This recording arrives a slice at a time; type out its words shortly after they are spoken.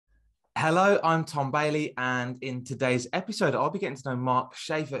Hello, I'm Tom Bailey, and in today's episode, I'll be getting to know Mark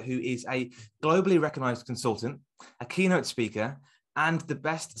Schaefer, who is a globally recognized consultant, a keynote speaker, and the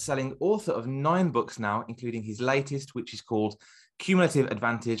best-selling author of 9 books now, including his latest, which is called Cumulative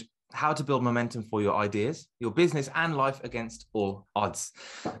Advantage: How to Build Momentum for Your Ideas, Your Business, and Life Against All Odds.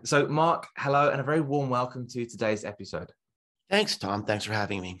 So, Mark, hello, and a very warm welcome to today's episode. Thanks, Tom. Thanks for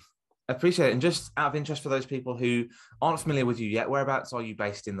having me. Appreciate it. And just out of interest for those people who aren't familiar with you yet, whereabouts are you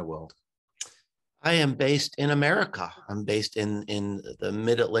based in the world? I am based in America. I'm based in the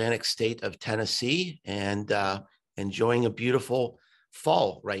mid-Atlantic state of Tennessee and enjoying a beautiful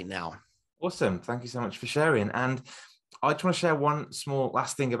fall right now. Awesome. Thank you so much for sharing. And I just want to share one small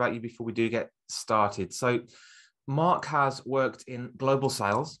last thing about you before we do get started. So Mark has worked in global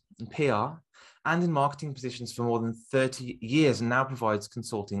sales and PR and in marketing positions for more than 30 years and now provides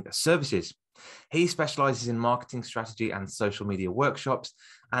consulting services. He specializes in marketing strategy and social media workshops,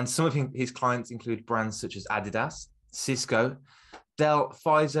 and some of his clients include brands such as Adidas, Cisco, Dell,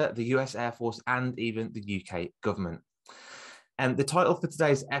 Pfizer, the US Air Force, and even the UK government. And the title for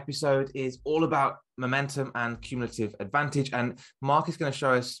today's episode is all about momentum and cumulative advantage. And Mark is going to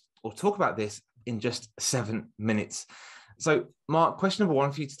show us or talk about this in just 7 minutes. So, Mark, question number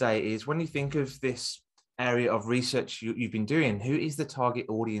 1 for you today is, when you think of this area of research you've been doing, who is the target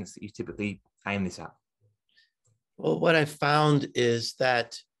audience that you typically aim this at? Well, what I found is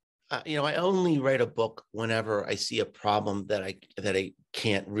that, I only write a book whenever I see a problem that I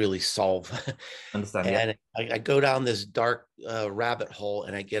can't really solve. Understand, and I go down this dark rabbit hole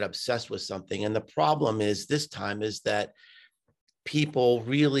and I get obsessed with something. And the problem is this time is that people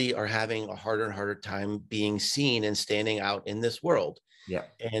really are having a harder and harder time being seen and standing out in this world. Yeah.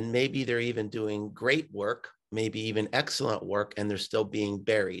 And maybe they're even doing great work, maybe even excellent work, and they're still being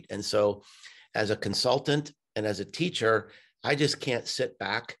buried. And so as a consultant and as a teacher, I just can't sit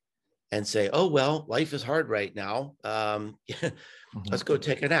back and say, oh, well, life is hard right now. Let's go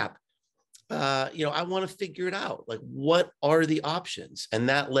take a nap. I want to figure it out. Like, what are the options? And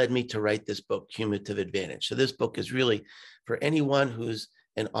that led me to write this book, Cumulative Advantage. So this book is really for anyone who's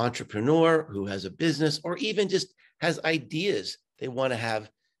an entrepreneur, who has a business, or even just has ideas they want to have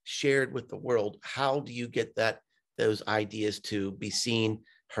shared with the world. How do you get those ideas to be seen,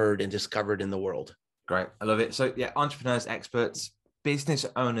 heard, and discovered in the world? Great. I love it. So yeah, entrepreneurs, experts, business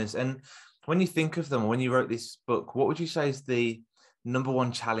owners. And when you think of them, when you wrote this book, what would you say is the number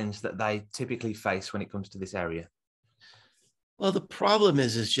one challenge that they typically face when it comes to this area? Well, the problem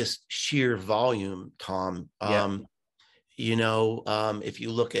is just sheer volume, Tom. Yeah. If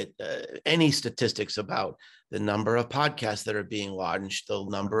you look at any statistics about the number of podcasts that are being launched, the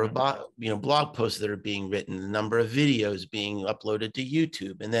number of blog posts that are being written, the number of videos being uploaded to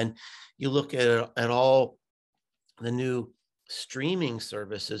YouTube, and then you look at all the new streaming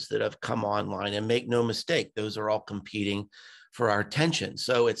services that have come online, and make no mistake, those are all competing for our attention.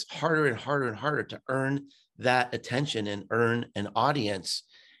 So it's harder and harder and harder to earn that attention and earn an audience,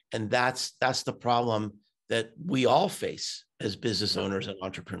 and that's the problem that we all face as business owners and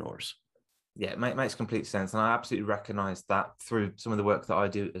entrepreneurs. Yeah, it makes complete sense. And I absolutely recognize that through some of the work that I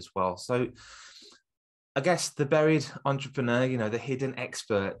do as well. So I guess the buried entrepreneur, the hidden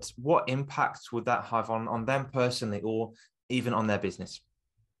expert, what impact would that have on them personally or even on their business?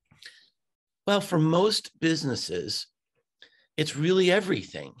 Well, for most businesses, it's really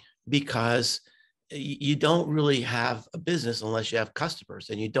everything, because you don't really have a business unless you have customers,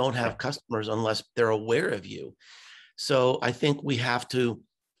 and you don't have customers unless they're aware of you. So I think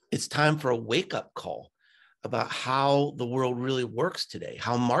it's time for a wake-up call about how the world really works today,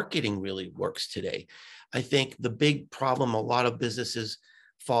 how marketing really works today. I think the big problem a lot of businesses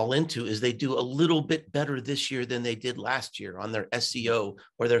fall into is they do a little bit better this year than they did last year on their SEO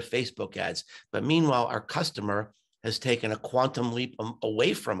or their Facebook ads. But meanwhile, our customer has taken a quantum leap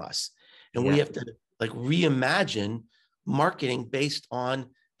away from us. And we have to reimagine marketing based on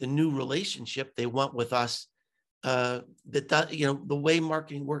the new relationship they want with us. The way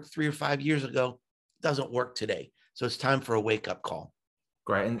marketing worked 3 or 5 years ago doesn't work today. So it's time for a wake-up call.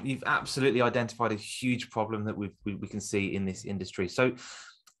 Great. And you've absolutely identified a huge problem that we can see in this industry. So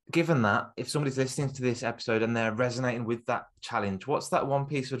given that, if somebody's listening to this episode and they're resonating with that challenge, what's that one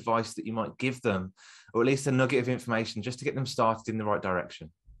piece of advice that you might give them, or at least a nugget of information just to get them started in the right direction?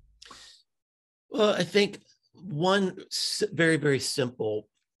 Well, I think one very, very simple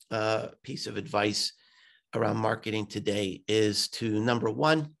piece of advice around marketing today is to, number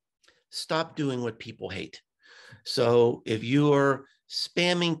one, stop doing what people hate. So if you're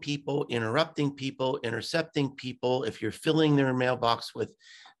spamming people, interrupting people, intercepting people, if you're filling their mailbox with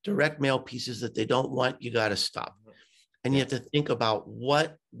direct mail pieces that they don't want, you got to stop. And you have to think about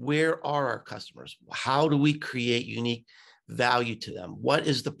where are our customers? How do we create unique value to them? What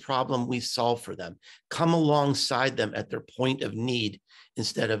is the problem we solve for them? Come alongside them at their point of need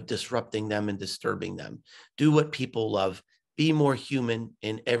instead of disrupting them and disturbing them. Do what people love. Be more human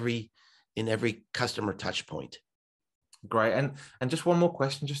in every customer touch point. Great. And just one more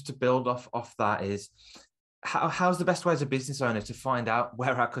question, just to build off that is, how's the best way as a business owner to find out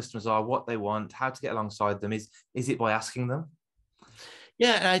where our customers are, what they want, how to get alongside them? Is it by asking them?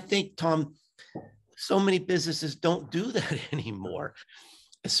 Yeah, and I think, Tom, so many businesses don't do that anymore,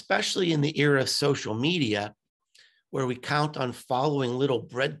 especially in the era of social media, where we count on following little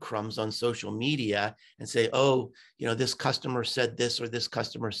breadcrumbs on social media and say, oh, this customer said this or this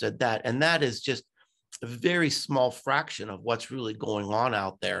customer said that. And that is just a very small fraction of what's really going on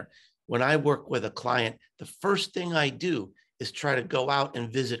out there. When I work with a client, the first thing I do is try to go out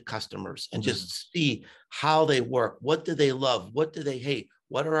and visit customers and just see how they work. What do they love? What do they hate?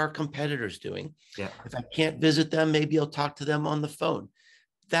 What are our competitors doing? Yeah. If I can't visit them, maybe I'll talk to them on the phone.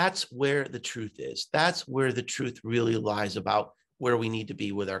 That's where the truth is. That's where the truth really lies about where we need to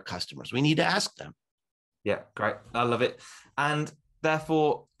be with our customers. We need to ask them. Yeah, great. I love it. And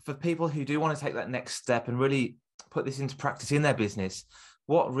therefore, for people who do want to take that next step and really put this into practice in their business,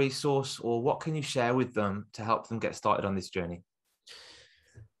 what resource or what can you share with them to help them get started on this journey?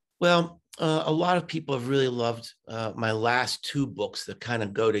 Well, a lot of people have really loved my last two books that kind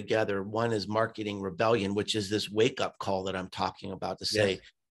of go together. One is Marketing Rebellion, which is this wake-up call that I'm talking about to say,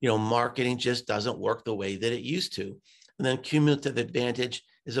 marketing just doesn't work the way that it used to. And then Cumulative Advantage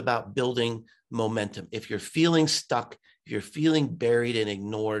is about building momentum. If you're feeling stuck, if you're feeling buried and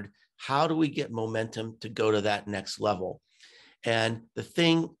ignored, how do we get momentum to go to that next level? And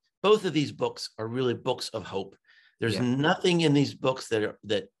both of these books are really books of hope. There's nothing in these books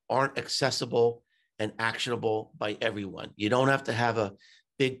that aren't accessible and actionable by everyone. You don't have to have a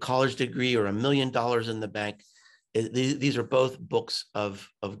big college degree or $1 million in the bank. These are both books of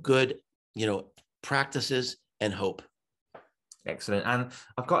good, practices and hope. Excellent. And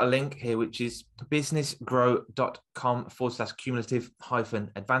I've got a link here, which is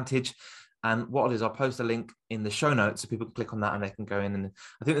businessgrow.com/cumulative-advantage. And what I'll do is I'll post a link in the show notes so people can click on that and they can go in. And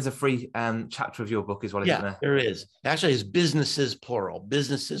I think there's a free chapter of your book as well, isn't there? There is. Actually, it's businesses, plural,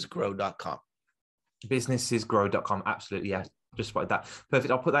 businessesgrow.com. Businessesgrow.com. Absolutely. Yeah. Just like that.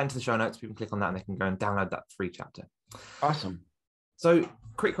 Perfect. I'll put that into the show notes. People can click on that and they can go and download that free chapter. Awesome. So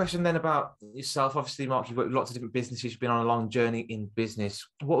quick question then about yourself. Obviously, Mark, you've got lots of different businesses. You've been on a long journey in business.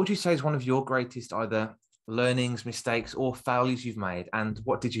 What would you say is one of your greatest either learnings, mistakes, or failures you've made? And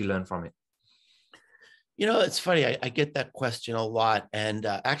what did you learn from it? It's funny. I get that question a lot. And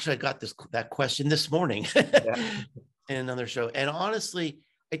actually, I got that question this morning in another show. And honestly,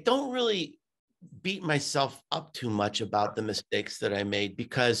 I don't really beat myself up too much about the mistakes that I made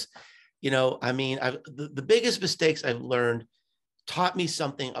because, the biggest mistakes I've learned taught me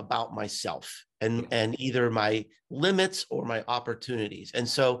something about myself and either my limits or my opportunities. And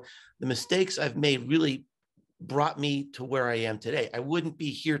so the mistakes I've made really brought me to where I am today. I wouldn't be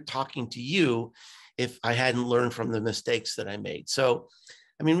here talking to you if I hadn't learned from the mistakes that I made. So,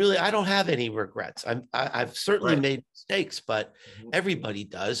 really, I don't have any regrets. I've certainly made mistakes, but everybody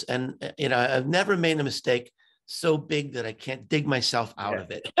does. And, I've never made a mistake so big that I can't dig myself out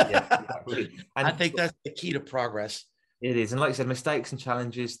of it. Exactly. And I think that's the key to progress. It is. And like you said, mistakes and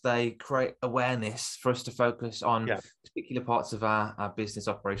challenges, they create awareness for us to focus on particular parts of our business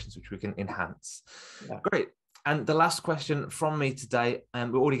operations, which we can enhance. Yeah. Great. And the last question from me today,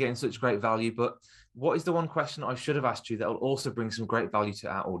 and we're already getting such great value, but what is the one question I should have asked you that will also bring some great value to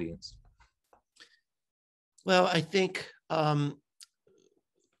our audience? Well, I think the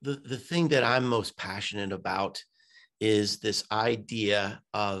thing that I'm most passionate about is this idea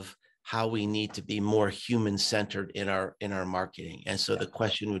of how we need to be more human-centered in our marketing. And so the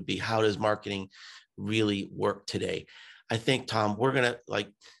question would be, how does marketing really work today? I think, Tom, we're going to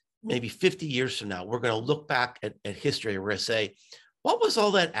maybe 50 years from now, we're going to look back at history and we're going to say, what was all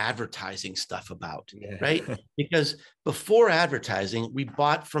that advertising stuff about, right? Because before advertising, we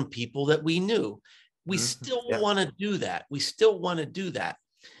bought from people that we knew. We still want to do that. We still want to do that.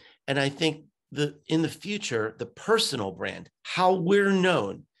 And I think in the future, the personal brand, how we're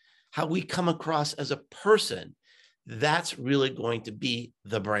known, how we come across as a person, that's really going to be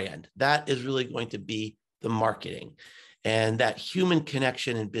the brand. That is really going to be the marketing. And that human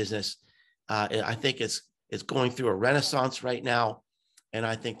connection in business, I think it's going through a renaissance right now. And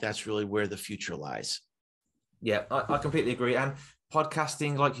I think that's really where the future lies. Yeah, I completely agree. And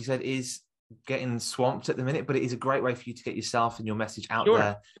podcasting, like you said, is getting swamped at the minute, but it is a great way for you to get yourself and your message out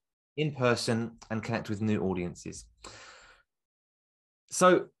there in person and connect with new audiences.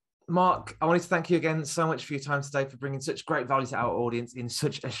 So, Mark, I wanted to thank you again so much for your time today, for bringing such great value to our audience in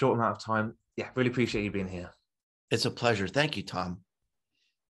such a short amount of time. Yeah, really appreciate you being here. It's a pleasure. Thank you, Tom.